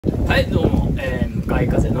はい、どうも、向かい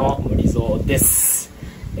風のモリゾーです。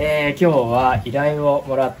今日は依頼を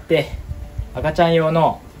もらって赤ちゃん用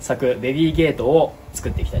の柵ベビーゲートを作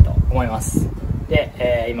っていきたいと思います。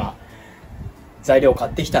で、今材料を買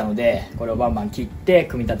ってきたので、これをバンバン切って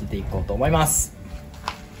組み立てていこうと思います。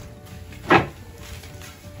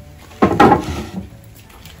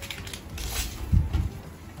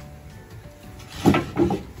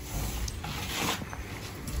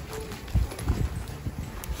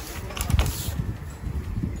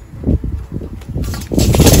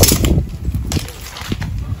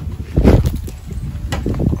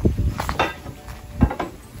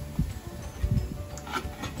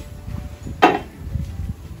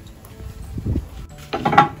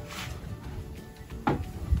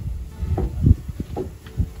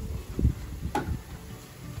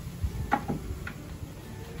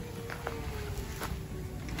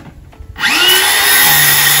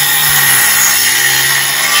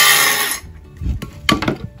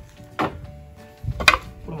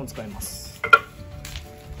使います。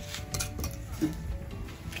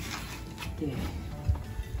で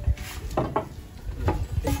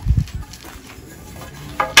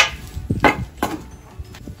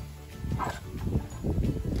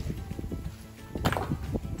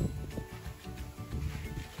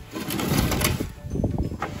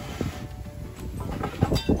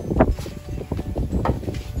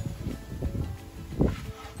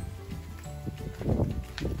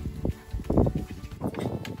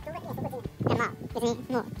別に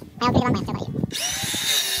もう早送りでバンバンやっちゃえばいいよ。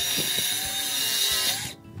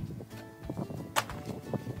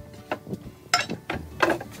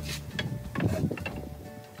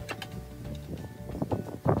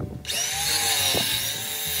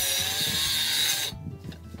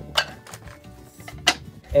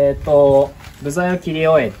部材を切り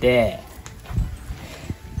終えて、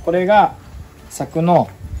これが柵の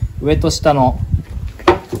上と下の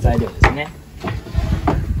材料ですね。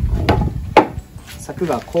柵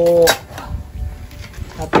がこ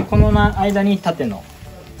うあって、この間に縦の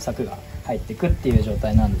柵が入ってくっていう状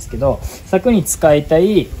態なんですけど、柵に使いた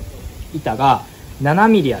い板が7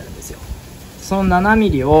ミリあるんですよ。その7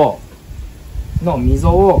ミリの溝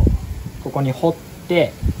をここに掘っ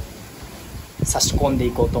て差し込んで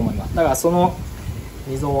いこうと思います。だからその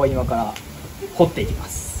溝を今から掘っていきま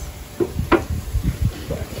す。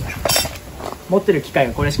持ってる機械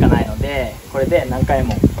がこれしかないので、これで何回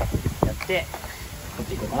もやって掘っ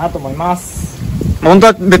ていこうかなと思います。本当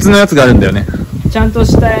は別のやつがあるんだよね。ちゃんと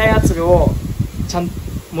したやつを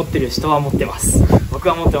持ってる人は持ってます。僕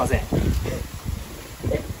は持ってません。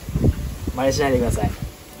真似しないでください。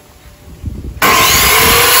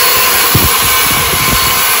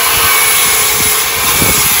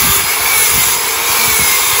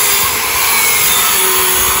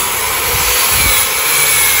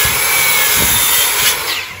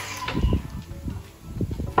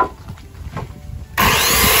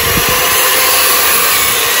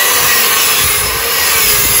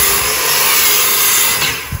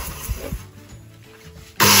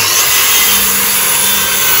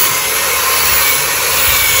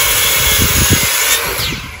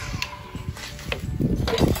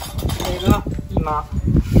今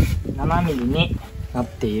7ミリになっ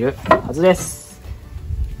ているはずです。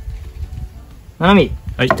7ミリ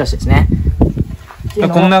ぴったしですね。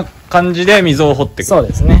こんな感じで溝を掘っていく。そう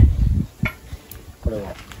ですね。これを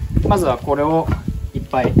まずはこれをいっ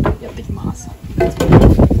ぱいやっていきます。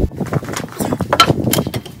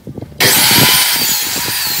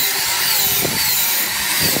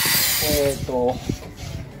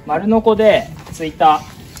丸ノコでついた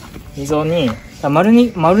溝に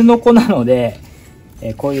丸ノコなので、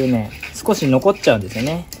こういうね少し残っちゃうんですよ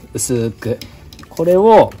ね、薄く。これ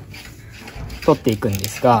を取っていくんで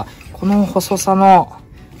すが、この細さの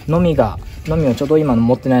のみをちょうど今の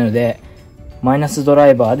持ってないので、マイナスドラ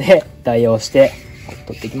イバーで代用して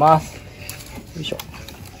取っていきます。よいしょ、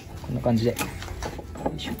こんな感じで、よ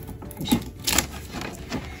いしょよいしょ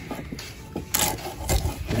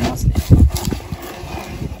取れますね。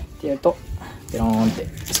っていうとペローンって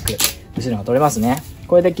薄いのが取れますね。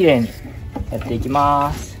これで綺麗にやっていき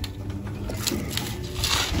ます。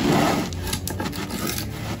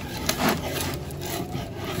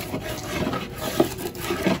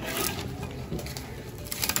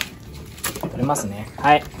取れますね。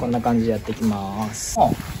はい、こんな感じでやっていきます。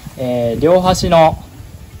両端の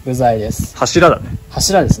部材です。柱だね。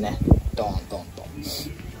柱ですね。ドンドンと。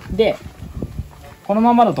で、この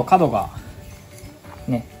ままだと角が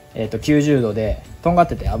ね、90度でとんがっ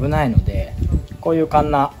てて危ないので、こういうカ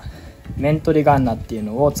ンナ、面取りカンナっていう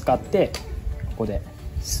のを使って、ここで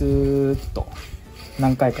スーッと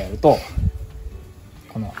何回かやると、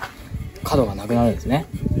この角がなくなるんですね。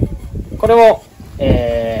これを、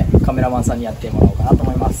カメラマンさんにやってもらおうかなと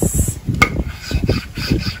思います。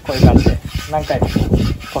こういう感じで何回も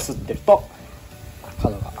こすってると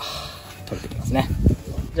角が取れてきますね。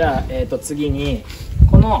じゃあ、次に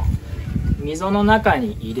この溝の中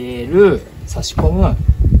に入れる差し込む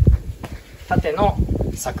縦の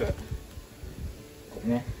柵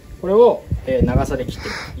ね、これを、長さで切っ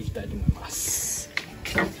ていきたいと思います。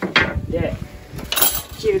で、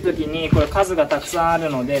切る時にこれ数がたくさんあ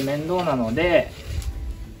るので面倒なので、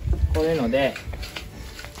こういうので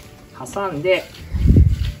挟んで、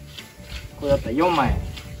これだったら4枚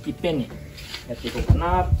いっぺんにやっていこうか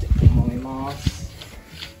なって思います。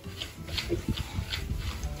はい、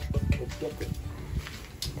600。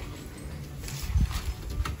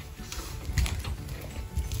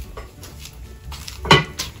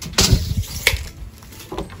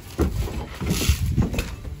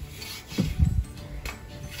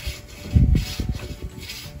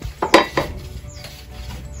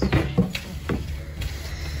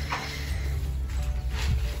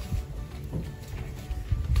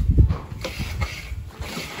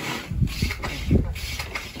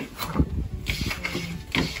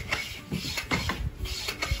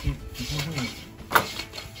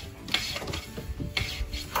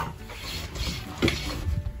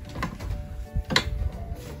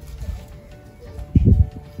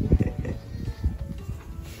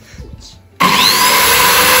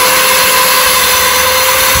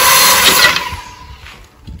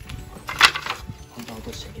落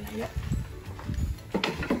としちゃいけないよ。こ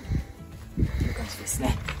ういう感じです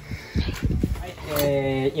ね。は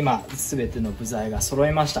い、今すべての部材が揃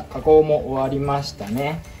いました。加工も終わりました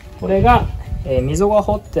ね。これが、溝が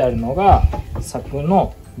掘ってあるのが柵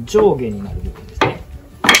の上下になる部分ですね。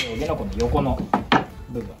上下のこの横の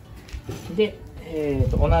部分で、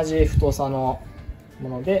同じ太さのも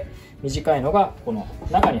ので短いのがこの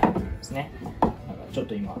中に入る部分ですね。なんかちょっ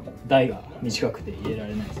と今台が短くて入れら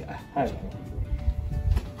れないですが、はい、こ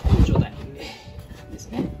ういう状態です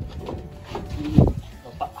ね。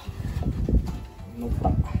乗った、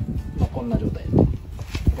まあ、こんな状態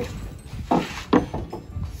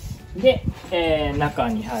で、中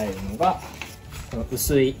に入るのがこの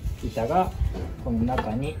薄い板がこの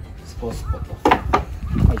中にスポスポと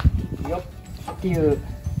入っていくよっていう感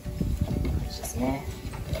じですね。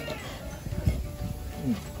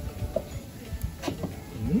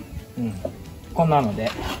こんなので、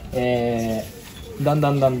だんだ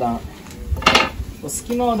ん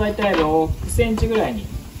隙間をだいたい6センチぐらいに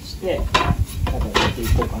して中に入れてい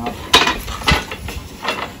こうかなと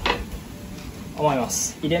思いま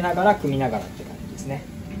す。入れながら組みながらって感じですね。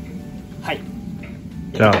はい、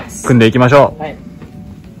じゃあ組んでいきましょう。はい、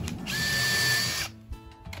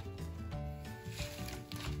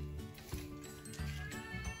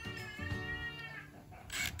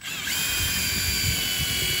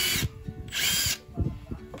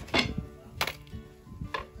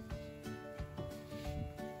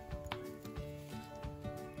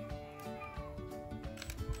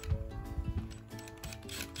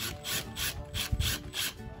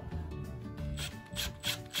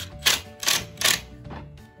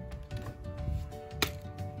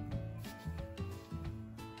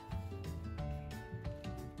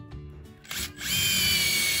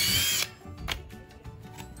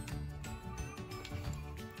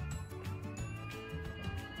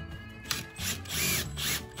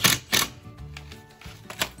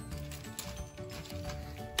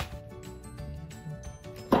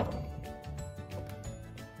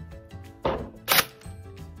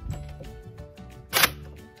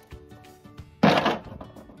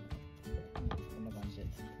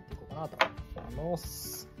と思いま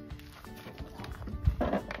す。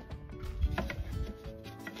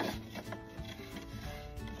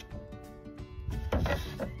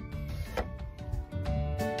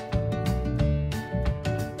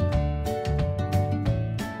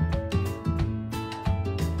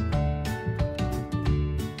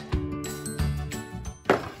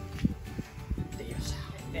できまし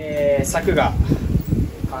た。柵が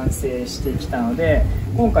完成してきたので、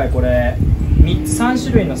今回これ3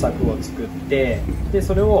種類の柵を作って、で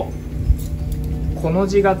それをこの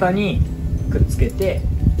字型にくっつけて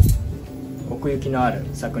奥行きのある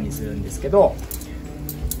柵にするんですけど、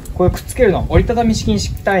これくっつけるの折りたたみ式に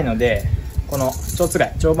したいので、この蝶つが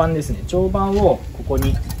い、蝶番ですね、蝶番をここ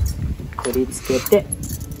に取り付けて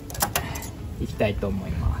いきたいと思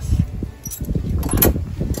います。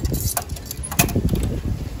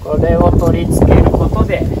これを取り付けること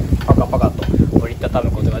でパカパカと折りたた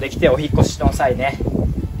むことができて、お引越しの際ね、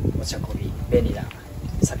持ち運び便利な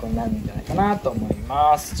柵になるんじゃないかなと思い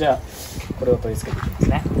ます。じゃあこれを取り付けていきます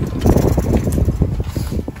ね。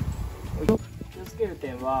気をつける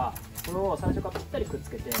点は、これを最初からぴったりくっつ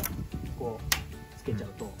けてこうつけちゃう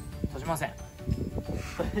と閉じません。ち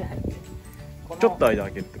ょっと間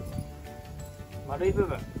開けるってこと？丸い部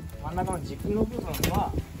分、真ん中の軸の部分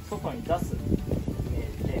は外に出すイメ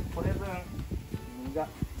ージで、これ分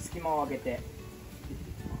隙間を空けて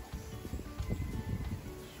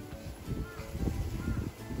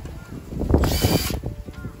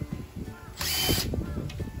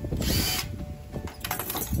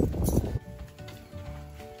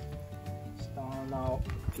下穴を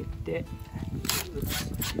開けて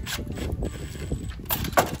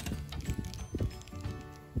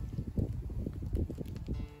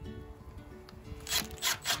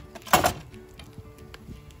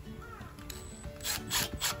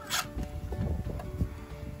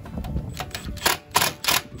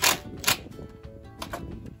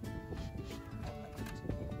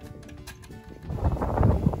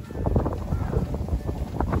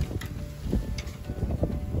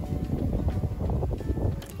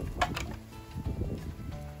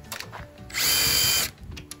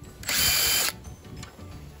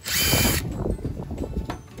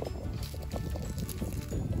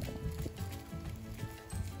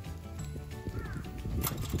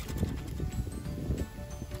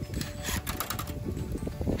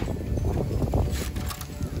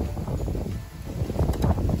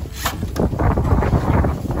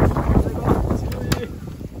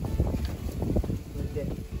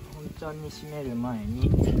に締める前に位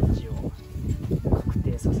置を確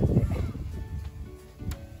定させて、こんなと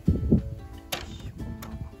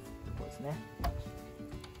こですね。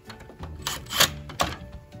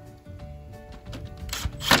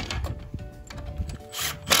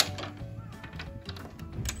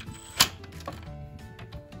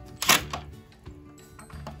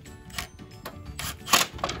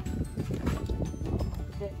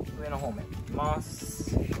で、上の方面いきます。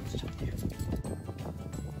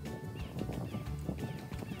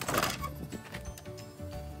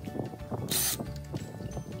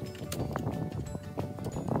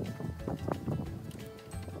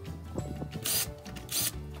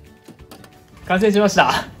完成しまし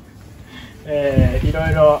た。いろ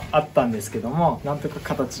いろあったんですけども、なんとか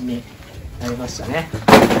形になりましたね。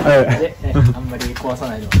はい。で、あんまり壊さ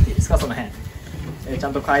ないでもらっていいですか、その辺。ちゃ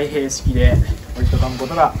んと開閉式で折りたたむこ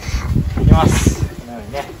とができます。このよう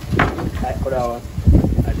にね。はい、これは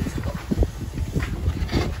あれですけど。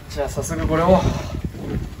じゃあ早速これを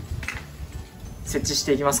設置し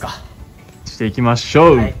ていきますか。していきまし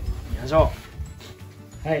ょう。はい、行きましょ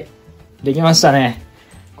う。はい、できましたね。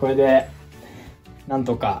これでなん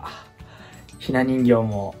とかひな人形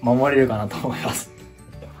も守れるかなと思います。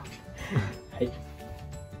はい。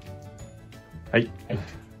はい。はい。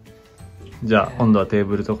じゃあ今度はテー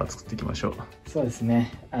ブルとか作っていきましょう。そうですね。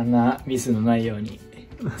あんなミスのないように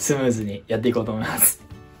スムーズにやっていこうと思います。